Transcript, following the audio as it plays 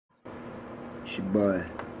It's your boy,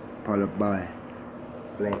 Paulo Boy,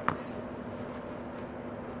 Flex.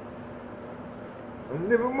 I'm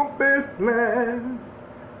living my best life.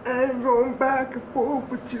 I ain't going back and forth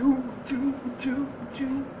with you. You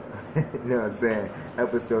know what I'm saying?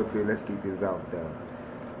 Episode 3, let's keep this out though.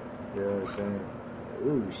 You know what I'm saying?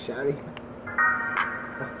 Ooh, shawty.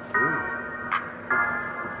 Ooh.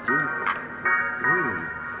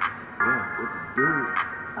 Yeah, what the dude?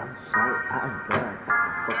 I'm shawty, I'm glad I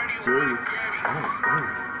can fuck with you.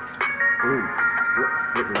 Ooh, what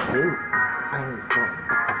the dude? I ain't going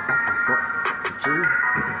back and forth with you.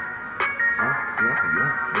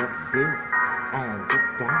 Yeah, what the dude? I ain't get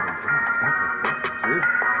down and go back and forth with you.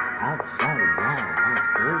 I'm shawty, yeah, what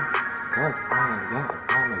the dude? Cause I ain't got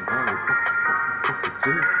time to go back and forth with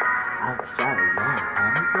you. I'm shawty, yeah,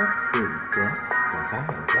 tell me what to do, girl. Cause I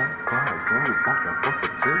ain't got time to go back and forth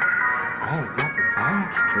with you. I ain't got the time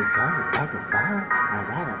to go back and forth. I'd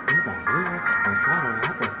rather be right here instead of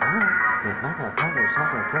at the phone. If motherfuckers try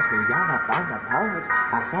to push me out up on the porch,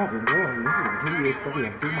 I said and then listen to you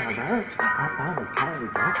studying through my words. Up on the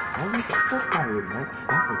corridor, and you got the photo.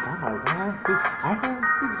 I can come around here, I can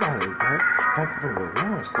observe her. Come to the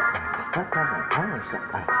war something, come to the war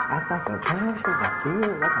something. I got the times that I feel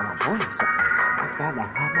like I'm a boy something. I gotta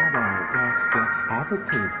have my way, girl, yeah, have it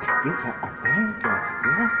too. You got a thing, girl,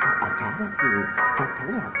 yeah, I'm tired of you. So tell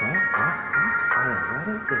me a thing, what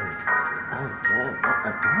it do? Oh, girl, what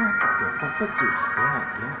a time, I can fuck with you. Yeah,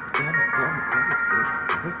 tell me, what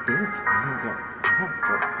it do? I ain't got time to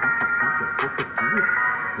go back and forth with you.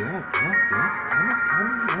 Yeah, tell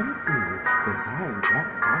me what it do. Cause I ain't got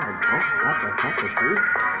time to go back and forth with you.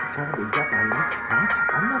 Gonna be up all night,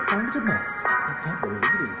 I'm not going to mess. I can't believe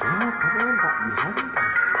it, girl, talking about you having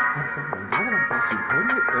this. I'm thinking about you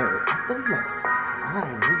putting it there at the mess. I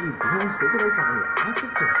knew you been sleeping over me, I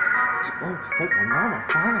suggest you go take another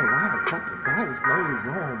fine around a couple of days. Maybe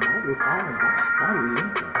go on maybe fine body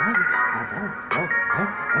ain't the body. I don't know, hey,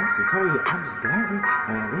 I'm to tell you I'm just glad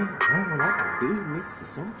and it don't like to be Mr.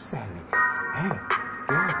 So Sally. Hey,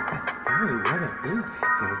 girl, tell me what I do,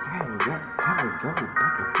 cause I ain't got time to go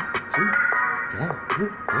back and forth with you. Tell me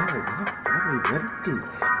what to do,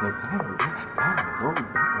 cause I ain't got time to go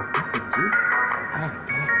back and forth with you. I ain't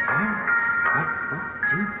got time back and forth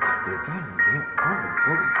with you, cause I ain't got time to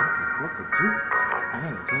go back and forth with you. I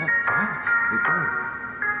ain't got time to go.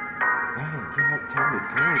 I ain't got time to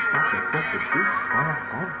go back and forth with you. All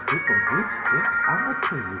I do from here, yeah, I'ma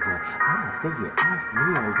tell you what, I'ma figure out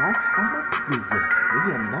me alright. I'ma be me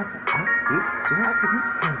another outfit, so I can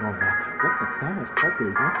just hang on now. What the fellas, what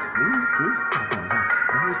they want me just come on now.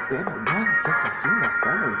 Now it's been a while since I seen the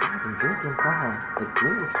fellas. I've been drinking from them with the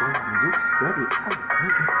glue, so I'm just ready, I'm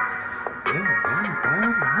drinking. Yeah,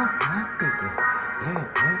 bang, my heart beating. Yeah,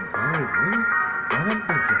 bang, really, I'm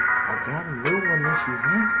thinking. I got a new one and she's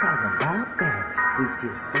ain't talking about that. We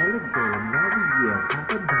just celebrate another year on top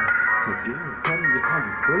of that. So girl, tell me how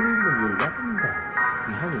you feeling when you love them back.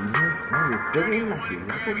 Now you feeling like you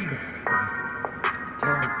love them back.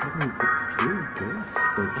 Tell me what to do, girl.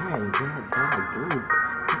 Cause I ain't got time to go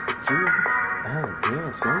with you. Oh, girl,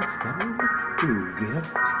 so tell me what to do, girl.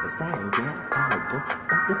 Cause I ain't got time to go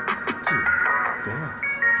back and forth with you. Girl,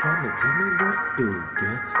 tell me what to do,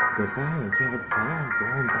 girl. Cause I ain't got time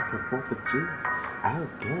going back and forth with you. Oh,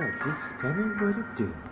 girl, just tell me what to do.